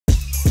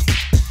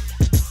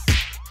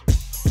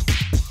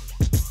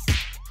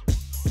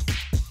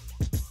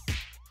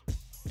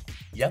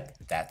Yep,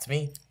 that's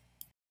me.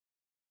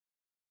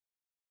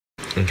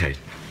 Okay.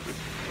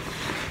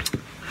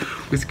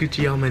 What's good,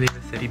 y'all? My name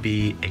is Ceddy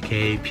B,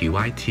 aka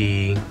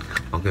PYT.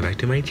 Welcome back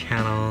to my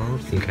channel.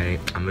 Okay,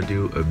 I'm gonna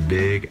do a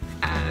big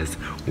ass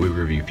wig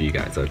review for you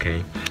guys,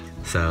 okay?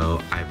 So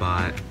I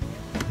bought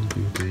 1,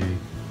 2, 3,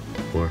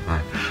 4,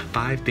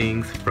 5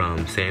 things from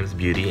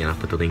Samsbeauty, and I'll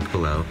put the link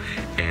below.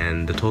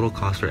 And the total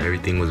cost for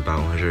everything was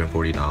about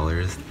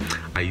 $140.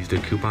 I used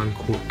a coupon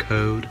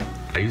code.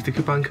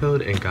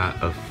 And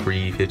got a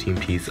free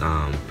 15-piece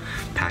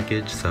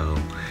package. So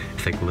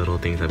it's like little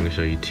things I'm gonna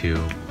show you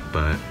too.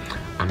 But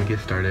I'm gonna get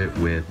started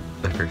with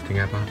the first thing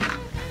I bought,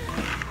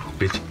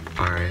 which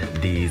are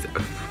these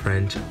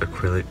French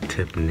acrylic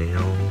tip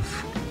nails.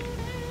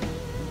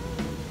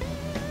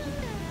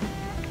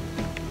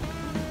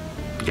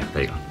 Yeah,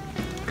 there you go.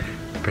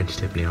 French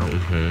tip nail.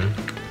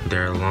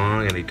 They're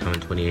long and they come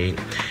in 28,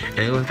 and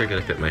they look like they're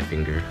gonna fit my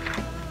finger.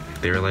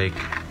 They were like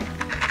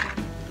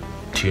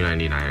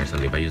 $2.99 or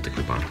something, but I used a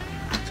coupon,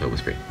 so it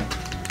was free.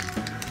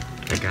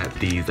 I got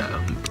these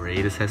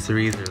braid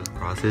accessories or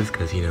crosses,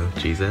 cause you know,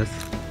 Jesus.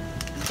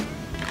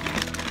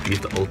 I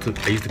used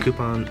the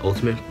coupon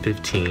Ultimate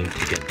 15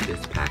 to get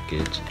this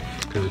package,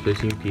 cause it's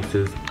 15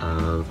 pieces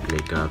of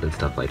makeup and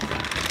stuff like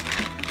that.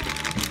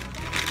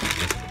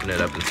 Let's open it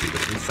up and see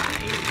what's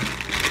inside.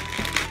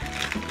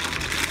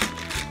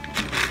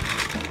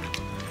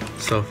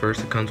 So first,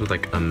 it comes with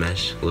like a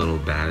mesh little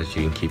bag that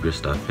you can keep your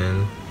stuff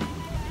in.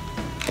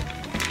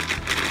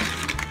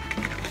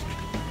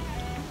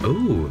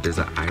 Ooh, there's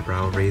an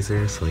eyebrow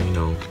razor, so you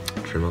know,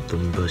 trim up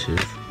them bushes.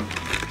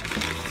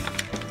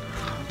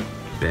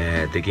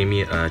 Bad. They gave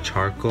me a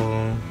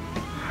charcoal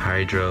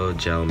hydro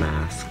gel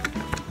mask.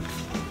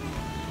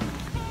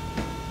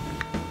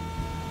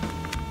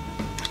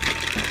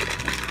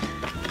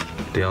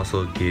 They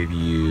also give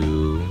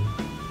you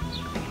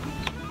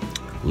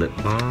lip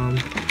balm,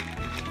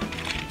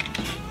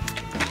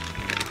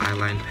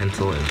 eyeline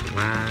pencil in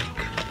black,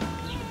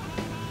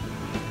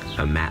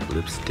 a matte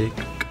lipstick,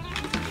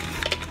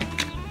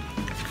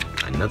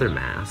 another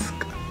mask,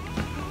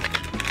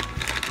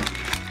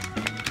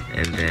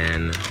 and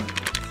then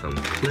some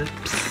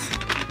clips,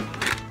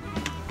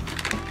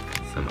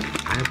 some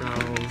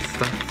eyebrow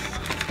stuff,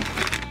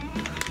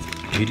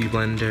 beauty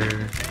blender,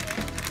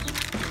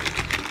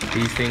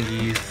 these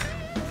thingies,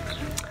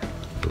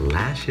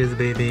 lashes,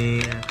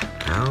 baby,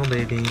 oh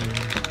baby,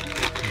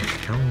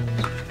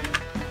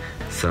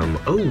 some,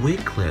 oh,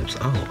 wig clips,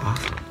 oh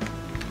awesome.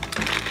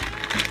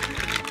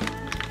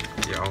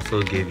 They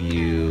also give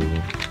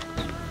you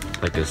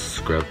like a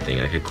scrub thing,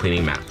 like a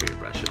cleaning mat for your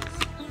brushes.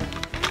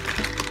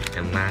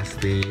 And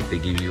lastly, they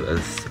give you a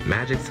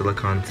magic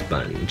silicone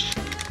sponge.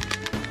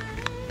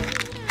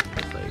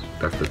 It's like,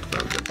 that's the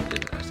sponge that's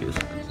actually the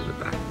sponge in the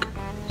back.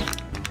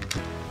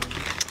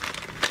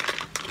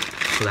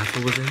 So that's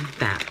what was in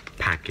that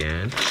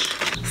package.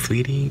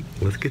 Sweetie,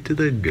 let's get to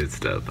the good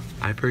stuff.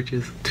 I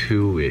purchased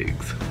 2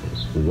 wigs.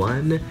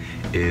 One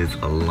is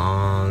a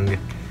long,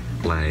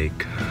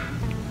 like,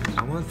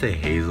 I want to say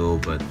hazel,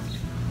 but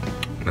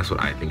that's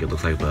what I think it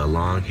looks like, but a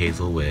long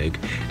hazel wig.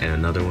 And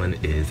another one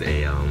is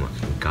a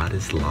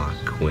goddess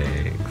lock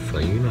wig, so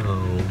you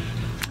know.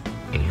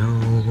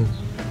 Ew.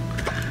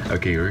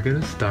 Okay, we're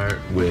gonna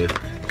start with,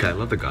 cause I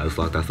love the goddess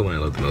lock, that's the one I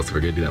love the most, so we're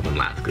gonna do that one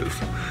last, cause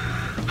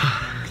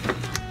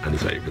I'm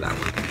just ready for that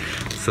one.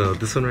 So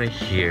this one right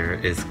here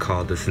is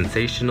called the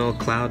Sensational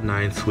Cloud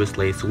 9 Swiss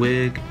Lace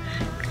Wig.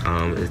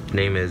 Its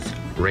name is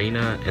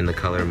Reyna in the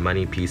color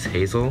Money Piece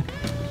Hazel.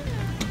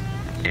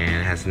 And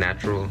it has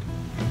natural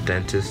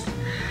density,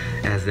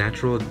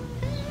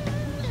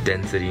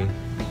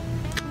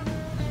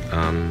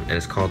 and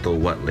it's called the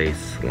What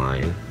Lace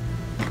line.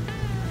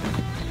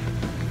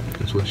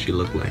 That's what she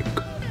looked like.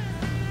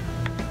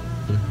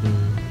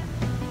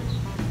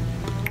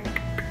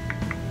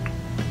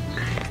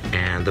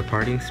 And the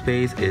parting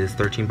space is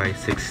 13 by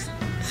 6,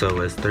 so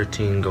it's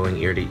 13 going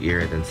ear to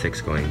ear, then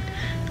 6 going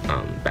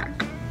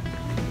back.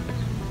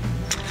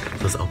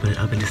 So let's open it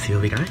up and just see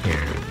what we got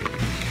here.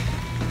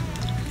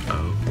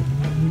 Oh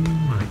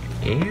my,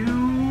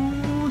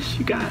 ew,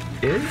 she got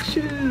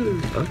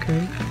inches.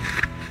 Okay,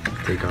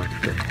 take off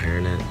the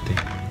hairnet thing.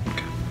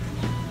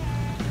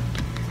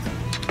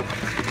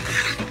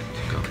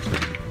 Take off the,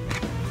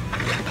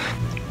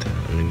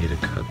 I'm gonna need to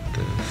cut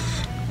this.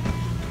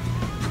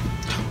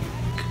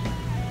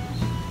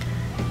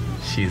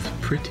 She's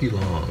pretty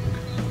long.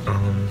 I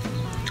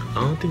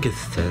don't think it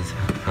says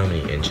how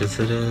many inches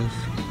it is.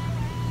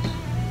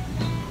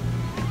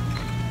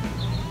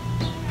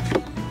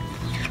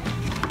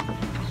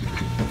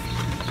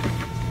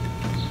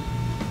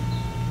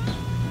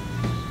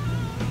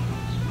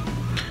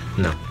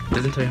 No, it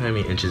doesn't tell you how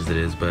many inches it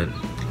is, but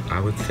I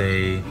would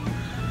say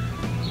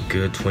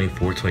good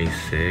 24,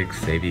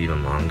 26, maybe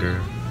even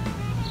longer.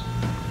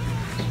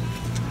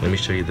 Let me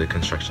show you the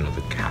construction of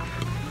the cap.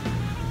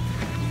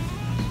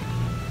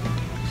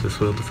 So this is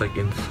what it looks like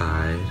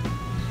inside.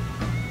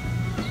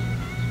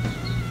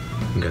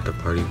 You got the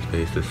parting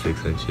space, the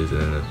 6 inches,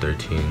 and then the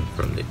 13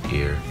 from the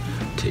ear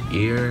to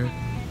ear.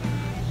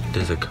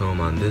 There's a comb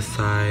on this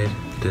side,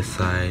 this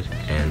side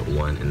and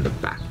one in the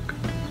back.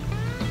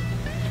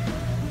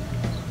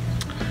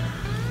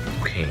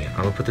 Okay,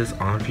 I'm gonna put this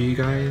on for you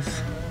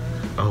guys.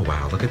 Oh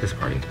wow, look at this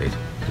parting space.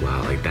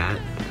 Wow, like that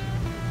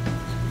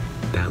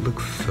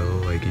looks so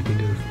like you can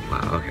do this.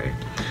 Wow, okay.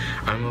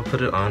 I'm gonna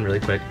put it on really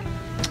quick.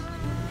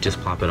 Just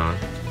plop it on,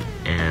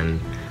 and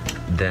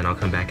then I'll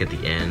come back at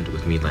the end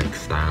with me like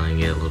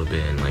styling it a little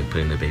bit and like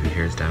putting the baby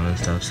hairs down and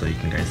stuff so you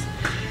can guys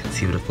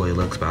see what it fully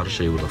looks, but I'll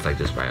show you what it looks like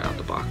just right out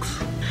the box.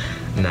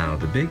 Now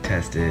the big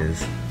test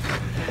is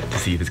to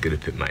see if it's gonna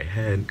fit my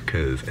head,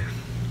 because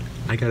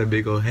I got a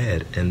big old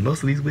head and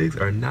most of these wigs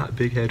are not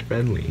big head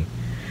friendly.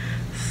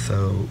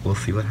 So we'll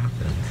see what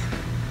happens.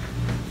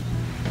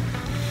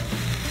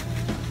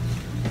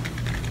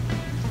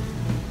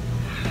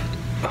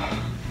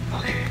 Oh,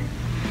 okay.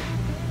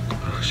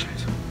 Oh shit.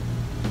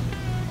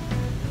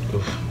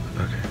 Oof,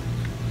 okay.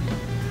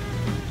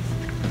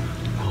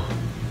 Oh,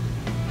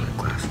 my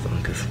glasses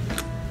on because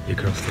your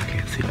girl still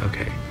can't see.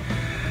 Okay.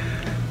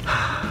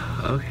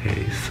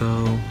 Okay,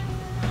 so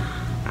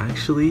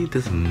actually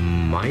this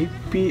might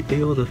be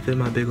able to fit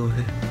my big old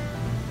head.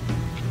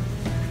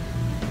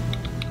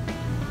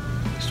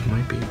 This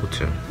might be able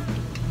to.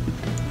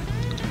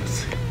 Let's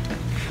see.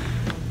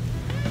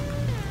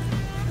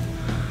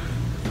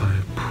 If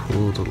I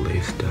pull the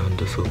lace down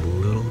just a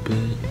little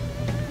bit,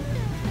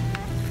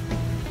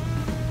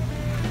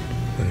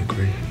 like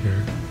right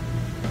here.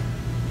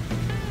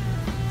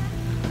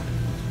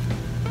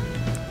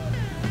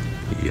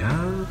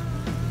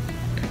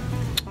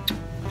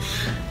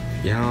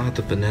 Yeah, I'll have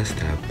to finesse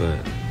that, but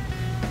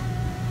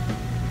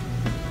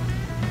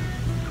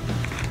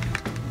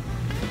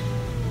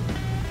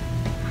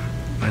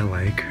I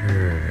like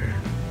her.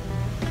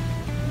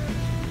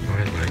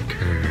 I like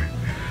her.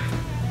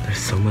 There's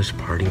so much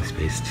parting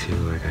space too,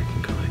 like I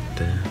can go like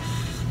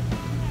this.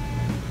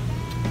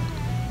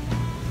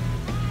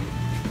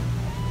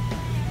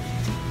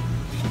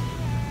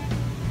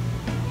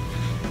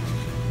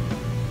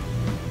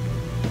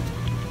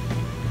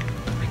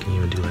 I can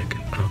even do like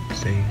an up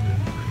thing.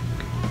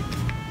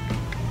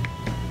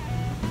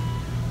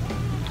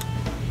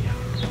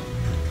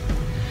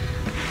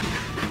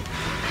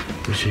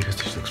 Let me show you guys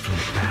this looks from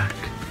the back.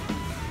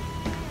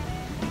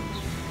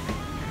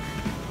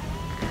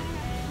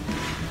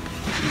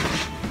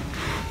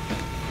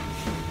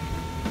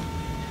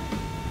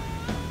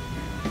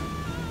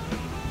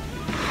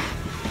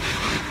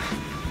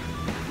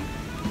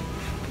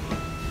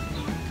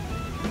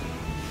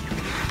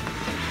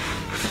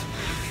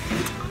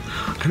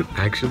 I'm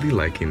actually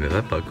liking this.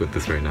 I fuck with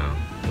this right now.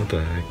 What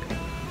the heck?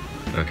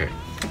 Okay.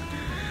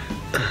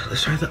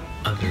 Let's try the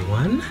other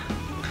one.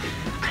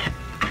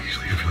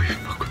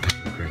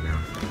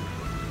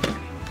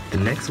 The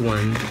next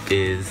one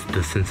is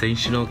the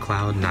Sensational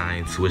Cloud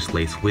 9 Swiss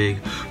Lace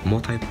Wig,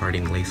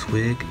 multi-parting lace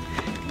wig,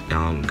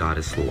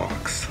 Goddess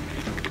Locs.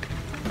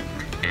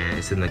 And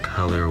it's in the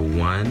color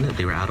 1.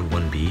 They were out of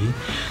 1B,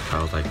 so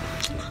I was like,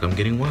 I'm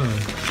getting one.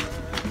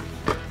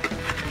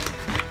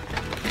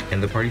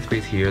 And the party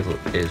space here is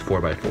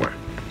 4x4.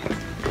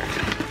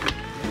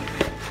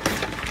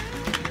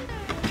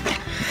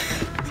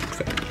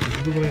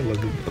 This is what I love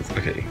the most.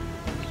 Okay.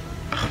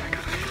 Oh my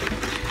god.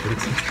 It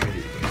looks so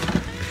pretty.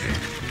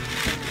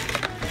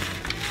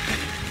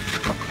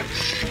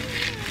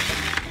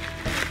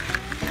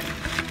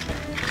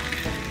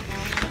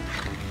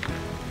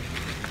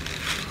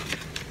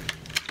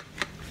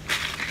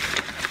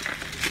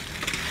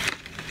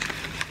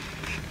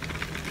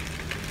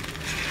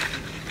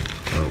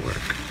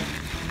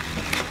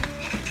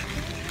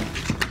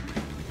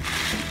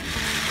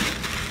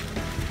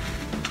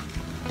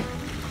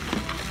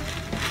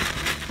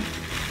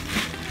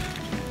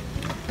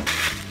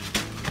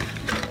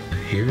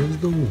 Here's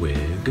the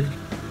wig.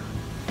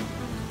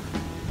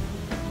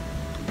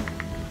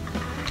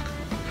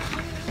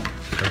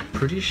 I'm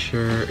pretty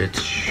sure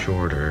it's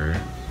shorter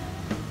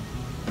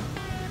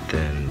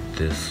than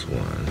this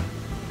one.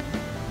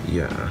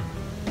 Yeah.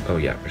 Oh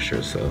yeah, for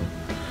sure. So,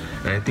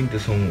 and I think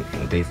this one,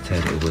 they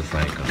said it was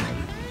like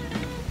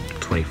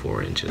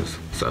 24 inches.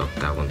 So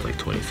that one's like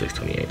 26,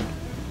 28.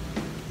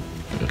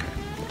 Okay.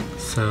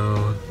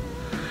 So,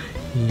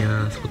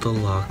 yeah, that's what the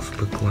locks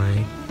look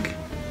like.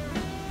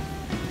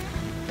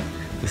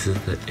 This is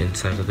the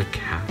inside of the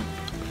cap.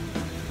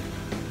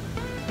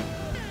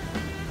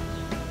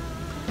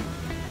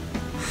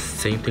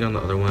 Same thing on the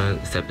other one,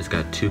 except it's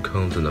got 2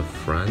 combs in the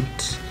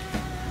front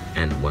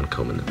and 1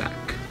 comb in the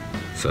back.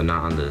 So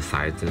not on the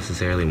sides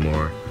necessarily,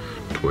 more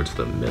towards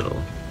the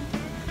middle.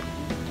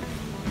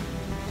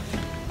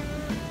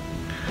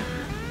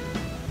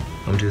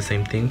 I'm gonna do the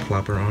same thing,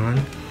 plop her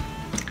on.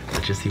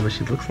 Let's just see what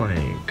she looks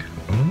like.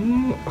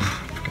 Oh.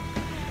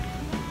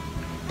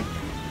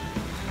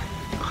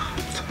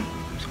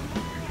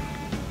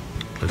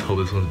 Let's hope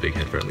this one's big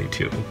head friendly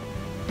too.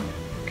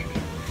 Okay.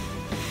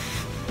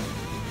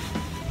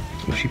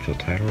 Oh, she feels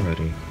tight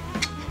already.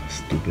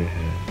 Stupid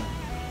head.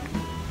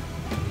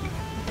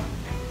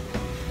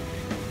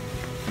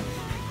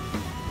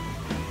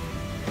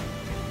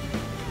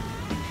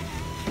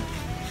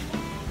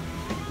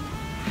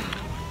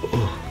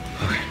 Oh.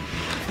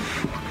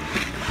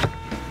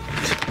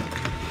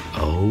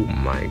 Oh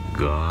my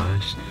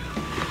gosh.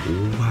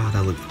 Wow,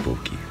 that looks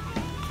bulky.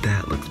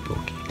 That looks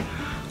bulky.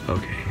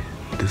 Okay,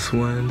 this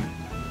one,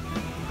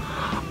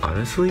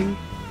 honestly,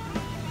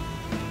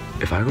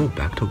 if I go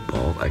back to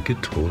bald, I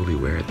could totally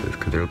wear this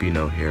because there'll be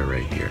no hair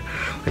right here.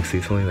 Like, see,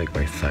 it's only like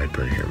my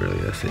sideburn hair, really,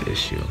 that's the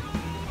issue.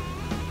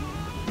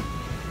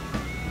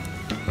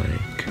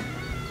 Like,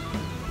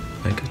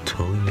 I could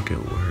totally make it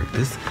work.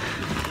 This,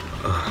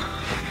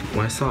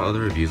 when I saw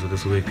other reviews of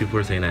this wig, people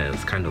were saying that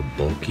it's kind of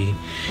bulky.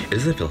 It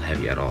doesn't feel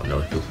heavy at all. No,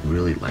 it feels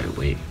really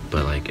lightweight,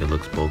 but like it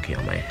looks bulky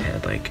on my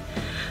head. Like,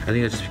 I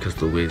think that's just because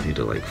the wigs need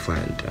to like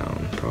flatten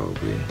down,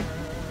 probably.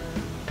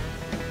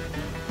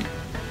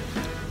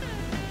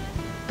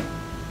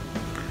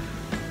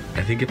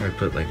 I think if I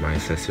put like my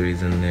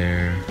accessories in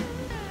there,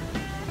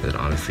 then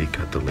honestly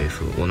cut the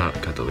lace, well, not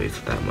cut the lace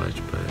that much,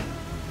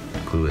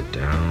 but glue it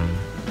down.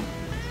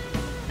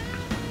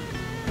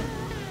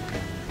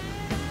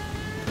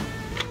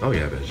 Oh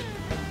yeah, bitch.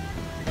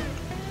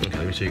 Okay,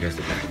 let me show you guys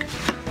the back.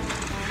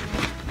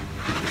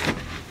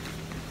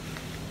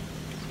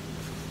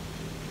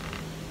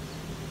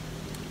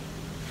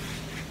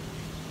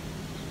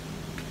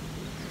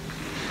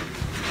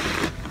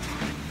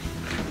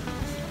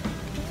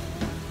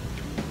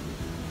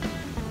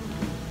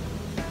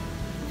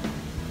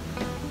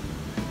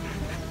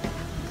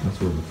 That's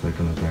what it looks like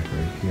on the back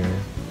right here.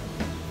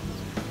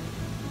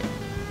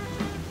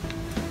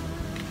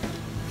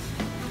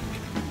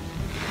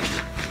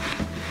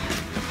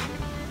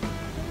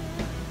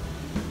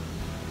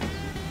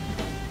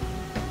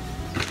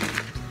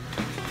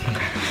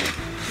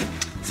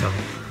 So,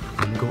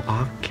 I'm gonna go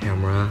off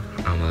camera,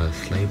 I'm gonna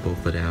slay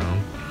both of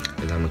them,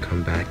 and I'm gonna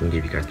come back and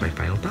give you guys my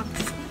final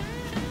thoughts.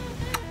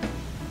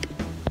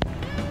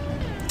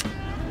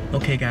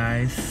 Okay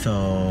guys,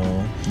 so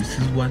this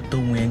is what the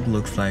wig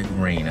looks like,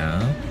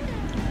 Reyna.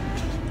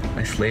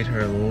 I slayed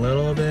her a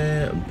little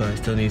bit, but I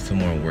still need some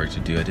more work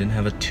to do. I didn't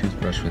have a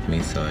toothbrush with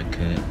me, so I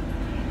couldn't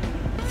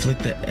flick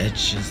the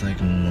edges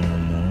like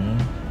normal.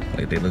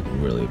 Like, they look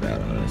really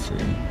bad,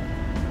 honestly.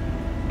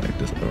 Like,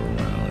 this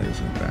around,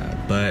 these look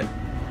bad. But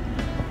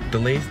the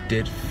lace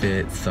did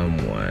fit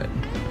somewhat.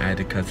 I had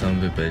to cut some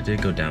of it, but it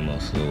did go down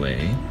most of the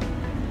way.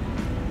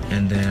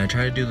 And then I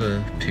tried to do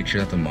the picture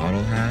that the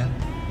model had,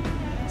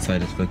 so I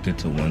just flicked it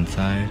to one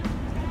side.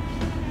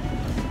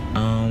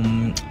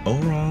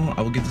 Overall,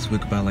 I would give this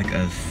wig about like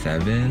a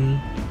 7.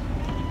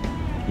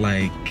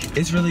 Like,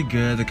 it's really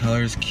good, the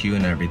color is cute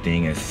and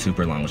everything, it's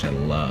super long, which I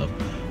love.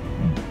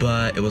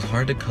 But it was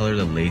hard to color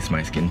the lace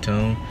my skin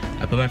tone.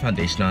 I put my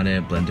foundation on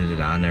it, blended it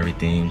out and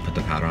everything, put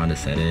the powder on to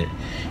set it.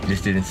 It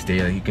just didn't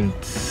stay. Like, you can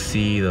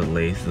see the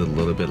lace is a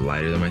little bit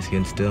lighter than my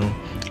skin still.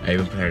 I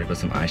even tried to put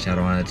some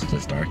eyeshadow on it to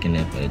just darken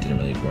it, but it didn't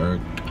really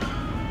work.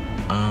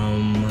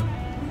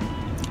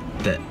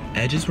 The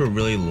edges were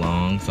really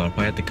long, so I'll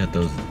probably have to cut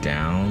those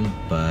down,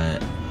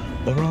 but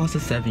overall it's a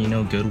 7, you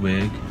know, good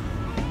wig.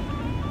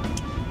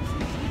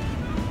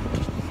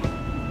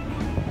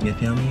 You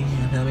feel me?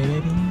 You feel me,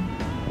 baby?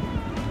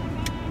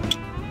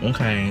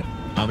 Okay,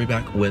 I'll be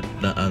back with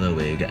the other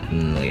wig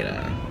later.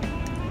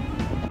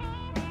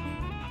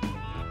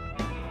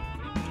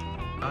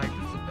 I like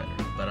this one better,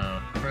 but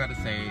I forgot to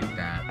say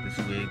that this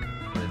wig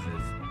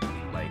frizzes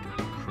like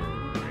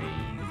crazy.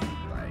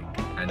 Like,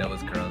 I know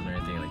it's curls and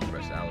everything, like you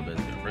brush the alibis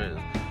and frizz,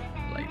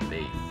 like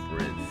they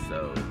frizz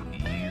so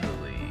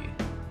easily.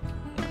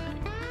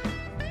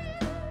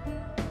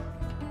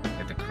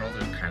 Like the curls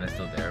are kind of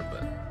still there,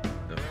 but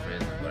the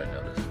frizz is what I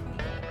noticed more.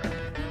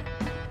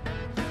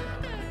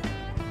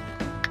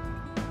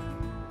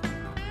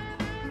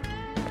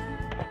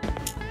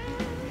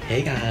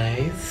 Hey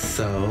guys,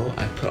 so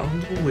I put on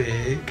the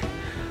wig,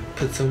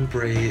 put some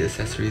braid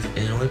accessories,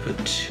 and I only put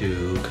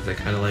 2 because I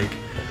kind of like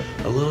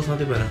a little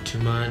something but not too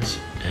much.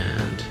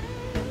 And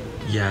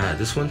yeah,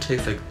 this one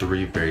takes like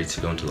 3 braids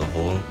to go into the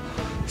hole,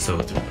 so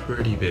it's a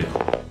pretty big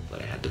hole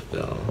that I had to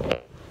fill,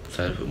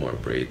 so I had to put more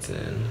braids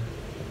in.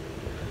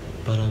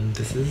 But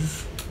this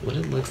is what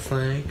it looks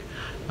like.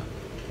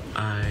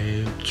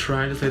 I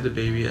tried to save the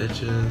baby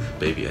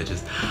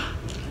edges.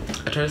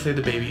 I tried to save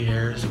the baby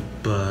hairs,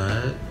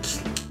 but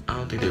I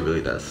don't think they're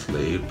really that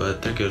slayed,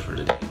 but they're good for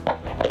today.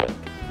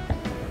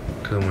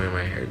 Cause I'm wearing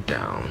my hair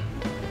down.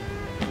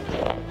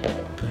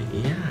 But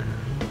yeah.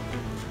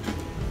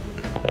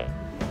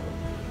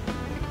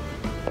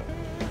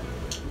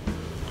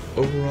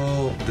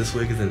 Overall, this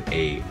wig is an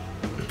 8,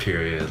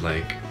 period.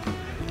 Like,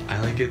 I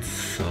like it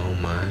so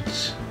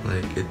much.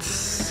 Like, it's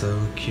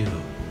so cute.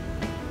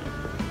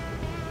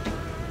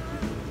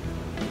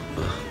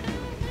 Ugh.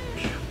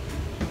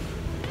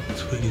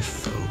 This wig is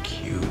so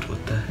cute,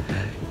 what the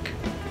heck?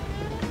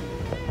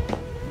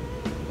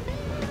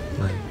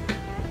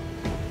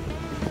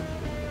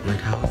 Like,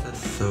 how is that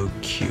so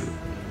cute?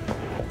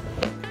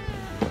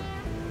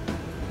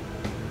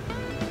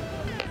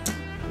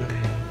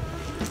 Okay.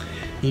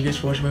 You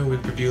guys watch my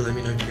wig review. Let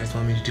me know if you guys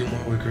want me to do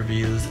more wig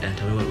reviews, and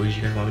tell me what wigs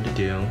you guys want me to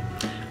do.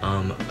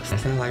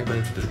 Smash that like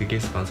button so this could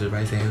get sponsored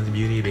by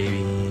Samsbeauty,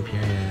 baby.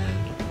 Period.